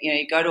there.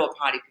 You go to a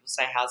party, people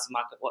say, how's the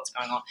market, what's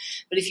going on?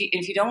 But if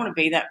you don't want to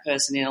be that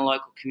person in a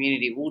local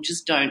community, well,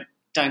 just don't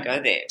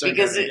go there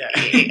because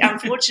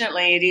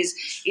unfortunately it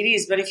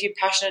is. But if you're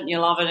passionate and you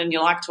love it and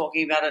you like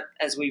talking about it,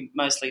 as we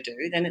mostly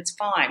do, then it's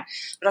fine.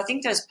 But I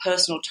think those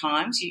personal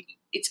times,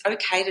 it's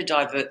okay to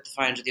divert the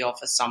phone to the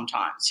office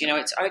sometimes.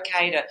 It's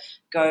okay to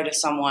go to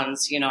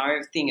someone's,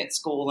 thing at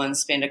school and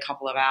spend a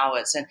couple of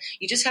hours. And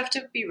you just have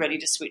to be ready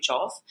to switch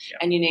off,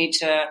 and you need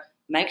to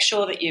make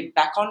sure that you're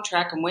back on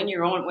track. And when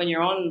you're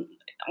on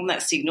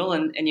that signal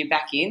and you're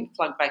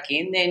plug back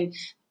in, then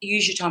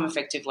use your time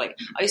effectively.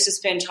 I used to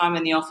spend time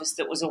in the office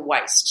that was a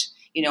waste.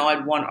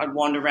 I'd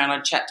wander around,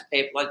 I'd chat to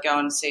people, I'd go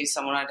and see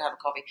someone, I'd have a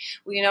coffee.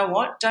 Well, you know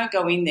what? Don't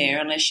go in there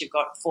unless you've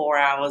got 4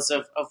 hours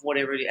of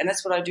whatever it is. And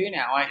that's what I do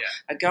now.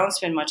 I go and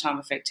spend my time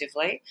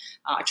effectively.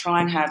 I try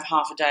and have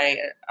half a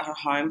day at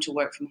home to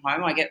work from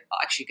home. I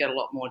actually get a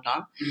lot more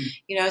done.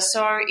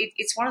 So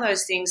it's one of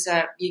those things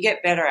that you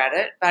get better at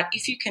it. But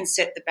if you can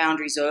set the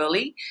boundaries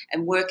early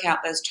and work out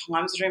those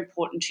times that are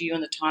important to you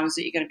and the times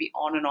that you're going to be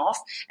on and off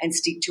and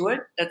stick to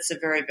it, that's the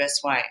very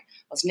best way.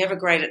 I was never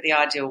great at the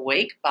ideal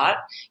week, but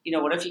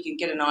what, if you can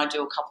get an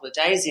ideal couple of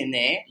days in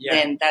there,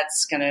 then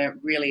that's going to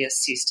really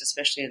assist,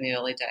 especially in the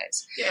early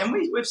days. Yeah, and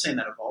we've seen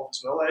that evolve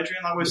as well,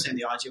 Adrian. Like we've seen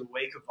the ideal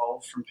week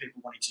evolve from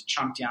people wanting to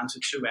chunk down to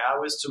 2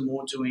 hours to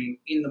more doing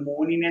in the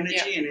morning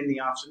energy and in the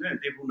afternoon.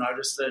 People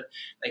notice that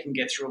they can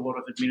get through a lot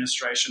of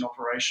administration,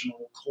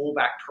 operational,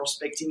 callback,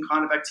 prospecting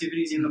kind of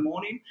activities in the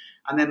morning,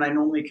 and then they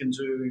normally can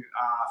do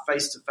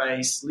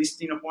face-to-face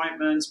listing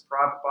appointments,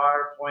 private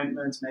buyer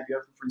appointments, maybe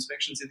open for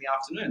inspections in the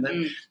afternoon.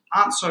 They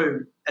aren't so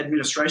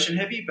administration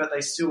heavy, but they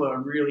still are a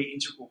really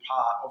integral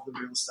part of the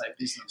real estate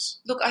business.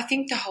 Look, I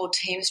think the whole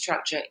team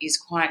structure is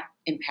quite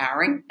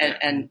empowering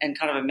and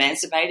kind of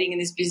emancipating in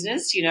this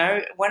business. You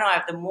know,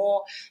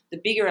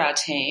 the bigger our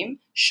team,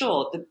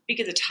 sure, the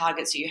bigger the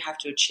targets that you have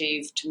to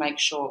achieve to make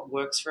sure it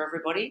works for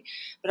everybody.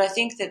 But I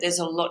think that there's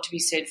a lot to be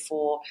said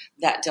for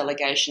that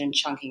delegation and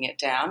chunking it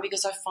down,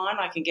 because I find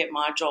I can get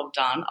my job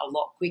done a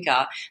lot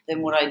quicker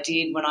than what I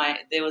did when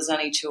there was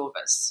only two of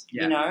us,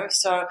 you know.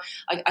 So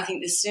I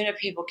think the sooner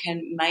people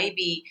can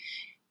maybe,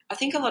 I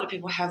think a lot of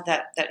people have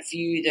that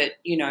view that,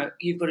 you know,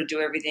 you've got to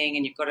do everything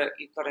and you've got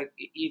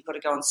to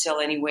go and sell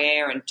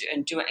anywhere and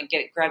do it and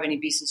grab any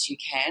business you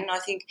can. I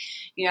think,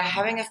 you know,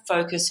 having a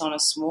focus on a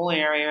small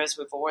area, as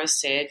we've always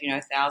said, you know,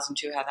 1,000,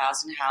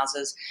 2,000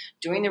 houses,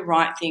 doing the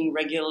right thing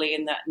regularly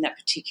in that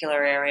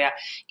particular area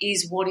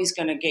is what is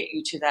going to get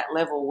you to that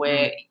level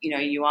where, you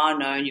know, you are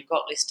known, you've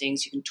got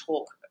listings, you can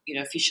talk, you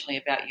know, efficiently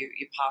about your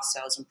past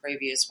sales and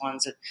previous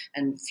ones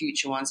and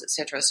future ones,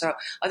 etc. So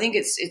I think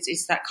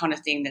it's that kind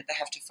of thing that they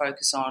have to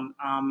focus on.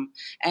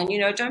 And you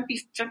know, don't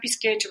be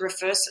scared to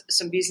refer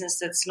some business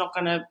that's not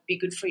going to be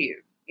good for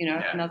you. You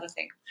know, another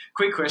thing.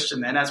 Quick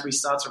question then, as we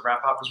start to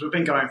wrap up, because we've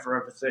been going for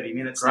over 30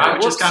 minutes now,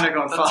 which has kind of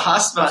gone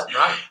fast. But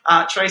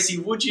Tracey,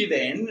 would you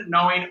then,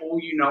 knowing all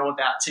you know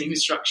about team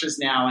structures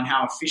now and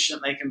how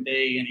efficient they can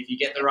be, and if you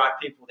get the right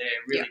people there,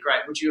 really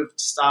great, would you have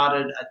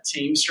started a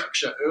team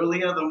structure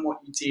earlier than what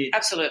you did?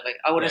 Absolutely.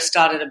 I would have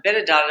started a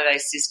better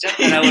database system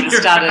and I would have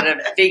started a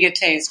bigger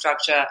team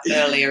structure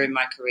earlier in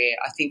my career.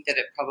 I think that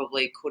it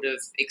probably could have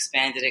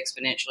expanded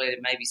exponentially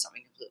to maybe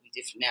something completely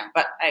different now.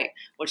 But hey,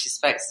 watch your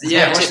space.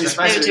 Yeah, watch your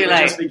space. Never too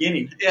late. Just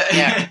beginning.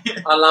 Yeah.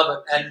 I love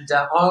it. And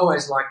I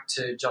always like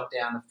to jot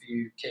down a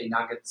few key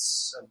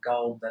nuggets of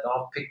gold that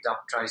I've picked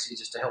up, Tracey,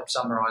 just to help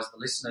summarise the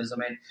listeners. I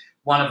mean,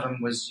 one of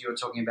them was you were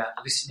talking about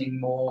listening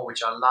more,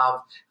 which I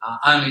love.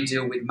 Only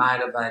deal with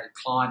motivated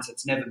clients.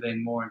 It's never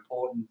been more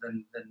important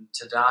than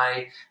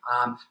today.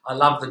 I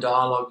love the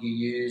dialogue you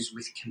use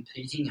with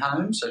competing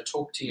homes. So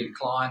talk to your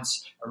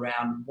clients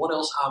around what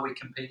else are we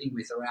competing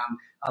with around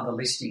other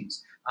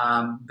listings.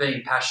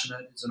 Being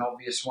passionate is an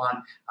obvious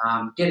one.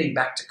 Getting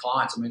back to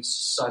clients, I mean,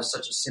 it's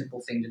such a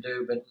simple thing to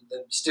do, but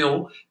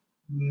still,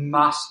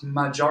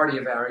 majority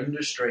of our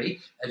industry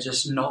are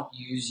just not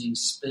using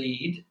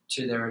speed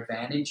to their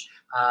advantage.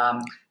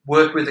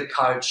 Work with a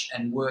coach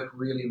and work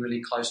really,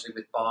 really closely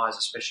with buyers,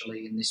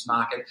 especially in this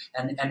market,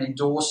 and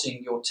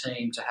endorsing your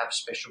team to have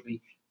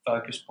specialty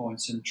focus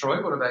points. And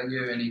Troy, what about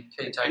you? Any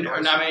key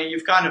takeaways? No, I mean,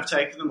 you've kind of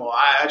taken them all.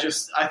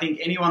 I think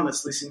anyone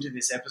that's listening to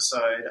this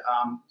episode,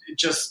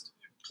 just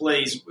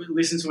please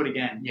listen to it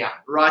again. Yeah.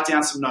 Write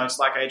down some notes,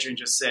 like Adrian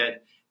just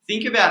said.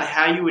 Think about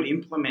how you would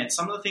implement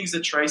some of the things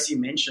that Tracey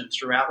mentioned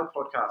throughout the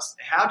podcast.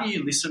 How do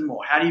you listen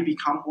more? How do you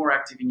become more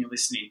active in your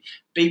listening?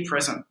 Be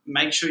present.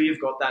 Make sure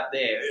you've got that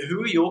there.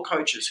 Who are your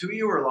coaches? Who are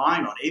you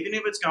relying on? Even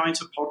if it's going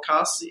to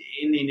podcasts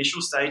in the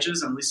initial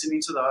stages and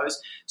listening to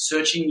those,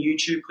 searching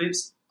YouTube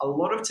clips, a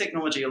lot of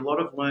technology, a lot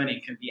of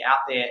learning can be out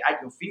there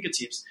at your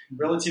fingertips,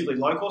 relatively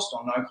low cost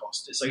or no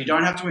cost. So you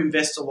don't have to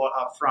invest a lot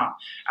up front.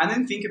 And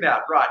then think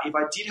about, right, if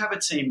I did have a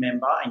team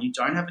member and you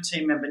don't have a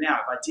team member now,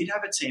 if I did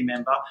have a team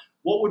member,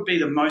 what would be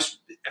the most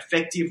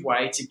effective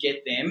way to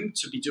get them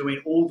to be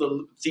doing all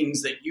the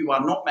things that you are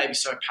not maybe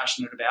so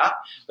passionate about,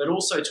 but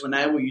also to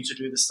enable you to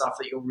do the stuff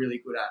that you're really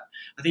good at?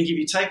 I think if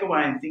you take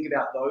away and think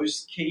about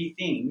those key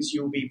things,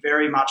 you'll be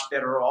very much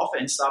better off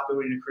and start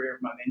building a career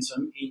of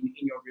momentum in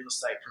your real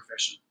estate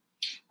profession.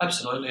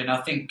 Absolutely. And I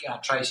think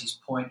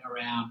Tracey's point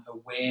around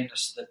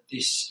awareness that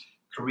this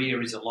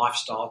career is a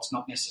lifestyle, it's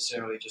not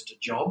necessarily just a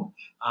job.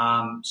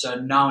 So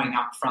knowing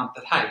up front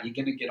that, hey, you're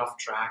going to get off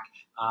track,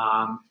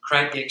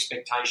 create the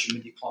expectation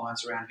with your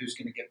clients around who's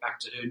going to get back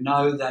to who.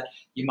 Know that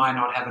you may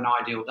not have an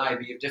ideal day,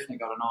 but you've definitely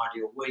got an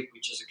ideal week,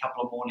 which is a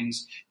couple of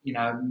mornings, you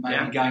know,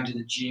 maybe going to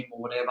the gym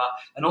or whatever.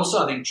 And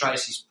also I think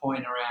Tracey's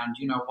point around,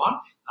 you know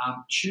what,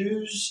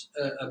 choose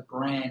a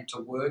brand to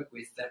work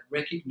with that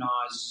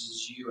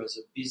recognises you as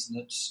a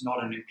business,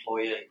 not an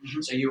employee.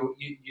 Mm-hmm. So you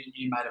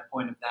made a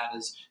point of that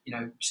as, you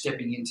know,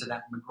 stepping into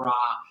that McGrath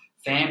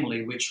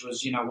family, which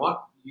was, you know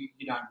what,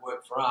 you don't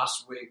work for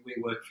us, we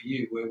work for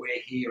you. We're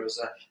here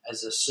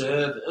as a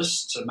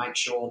service to make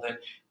sure that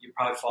your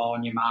profile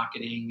and your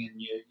marketing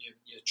and your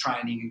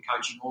training and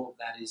coaching, all of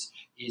that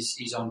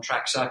is on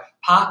track. So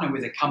partner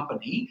with a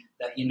company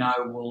that you know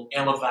will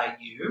elevate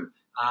you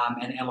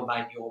and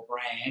elevate your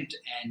brand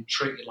and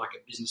treat you like a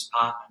business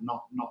partner,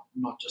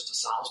 not just a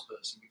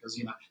salesperson, because,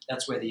 you know,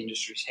 that's where the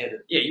industry's headed.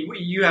 Yeah,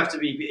 you have to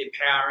be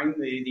empowering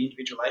the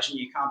individual agent.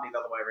 You can't be the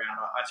other way around.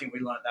 I think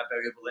we learned that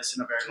valuable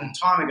lesson a very long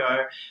time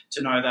ago,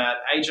 to know that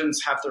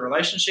agents have the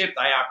relationship.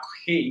 They are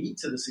key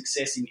to the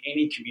success in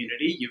any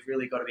community. You've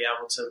really got to be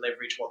able to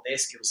leverage what their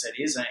skill set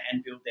is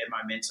and build their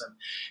momentum.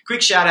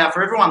 Quick shout out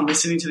for everyone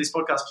listening to this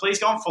podcast. Please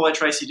go and follow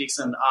Tracey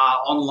Dixon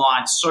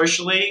online,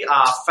 socially,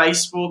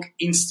 Facebook,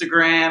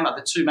 Instagram are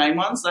the two main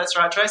ones. That's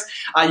right, Trace.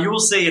 You will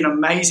see an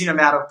amazing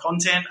amount of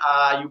content.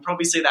 You'll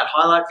probably see that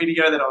highlight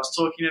video that I was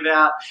talking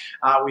about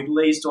with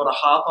Lee's daughter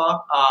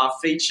Harper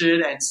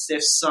featured, and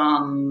Steph's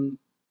son.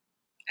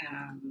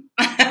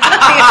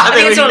 I I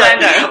think it's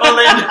Orlando.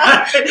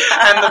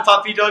 And the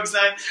puppy dog's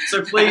name.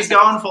 So please go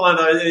and follow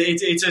those.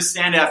 It's a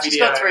standout video. She's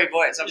got 3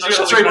 boys. I'm not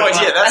sure. 3 boys.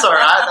 Yeah, that's all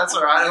right.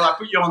 I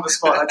put you on the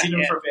spot. I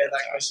didn't prepare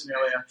that question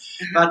earlier.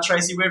 But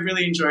Tracey, we've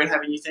really enjoyed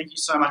having you. Thank you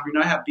so much. We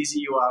know how busy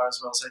you are as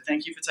well. So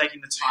thank you for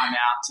taking the time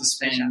out to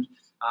spend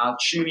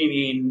tuning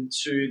in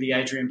to the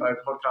Adrian Bowe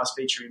podcast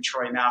featuring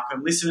Troy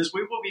Malcolm. Listeners,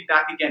 we will be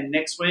back again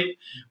next week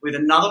with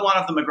another one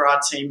of the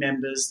McGrath team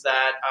members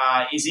that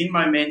is in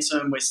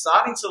momentum. We're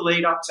starting to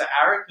lead up to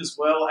ARIC as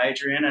well,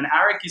 Adrian, and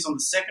ARIC is on the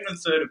 2nd and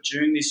 3rd of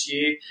June this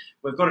year.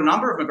 We've got a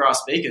number of McGrath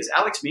speakers.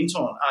 Alex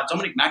Minton,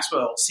 Dominic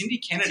Maxwell, Cindy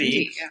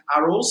Kennedy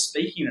are all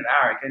speaking at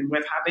ARIC, and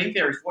we've been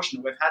very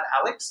fortunate. We've had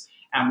Alex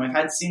and we've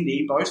had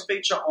Cindy both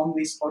feature on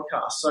this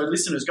podcast. So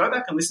listeners, go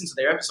back and listen to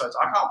their episodes.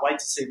 I can't wait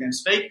to see them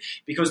speak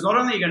because not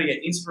only are you going to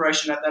get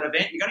inspiration at that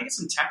event, you're going to get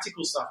some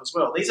tactical stuff as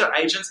well. These are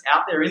agents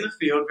out there in the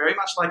field, very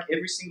much like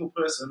every single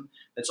person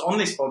that's on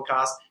this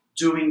podcast,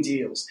 doing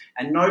deals.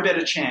 And no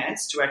better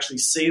chance to actually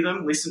see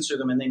them, listen to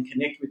them, and then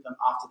connect with them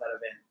after that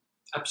event.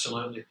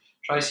 Absolutely.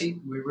 Tracey,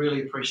 we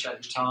really appreciate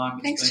your time.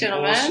 Thanks, been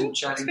gentlemen. Awesome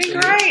chatting it's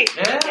been to great.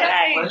 You.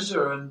 Yeah, Yay.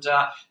 Pleasure. And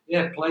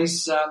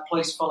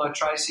please follow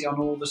Tracey on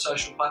all the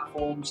social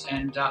platforms.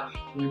 And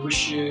we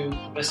wish you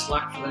the best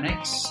luck for the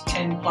next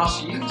 10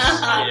 plus years.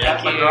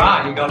 Thank you.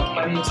 You've got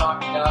plenty of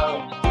time to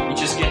go. You're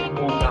just getting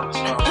warmed up as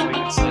far as we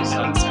can see.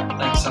 So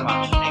thanks so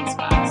much.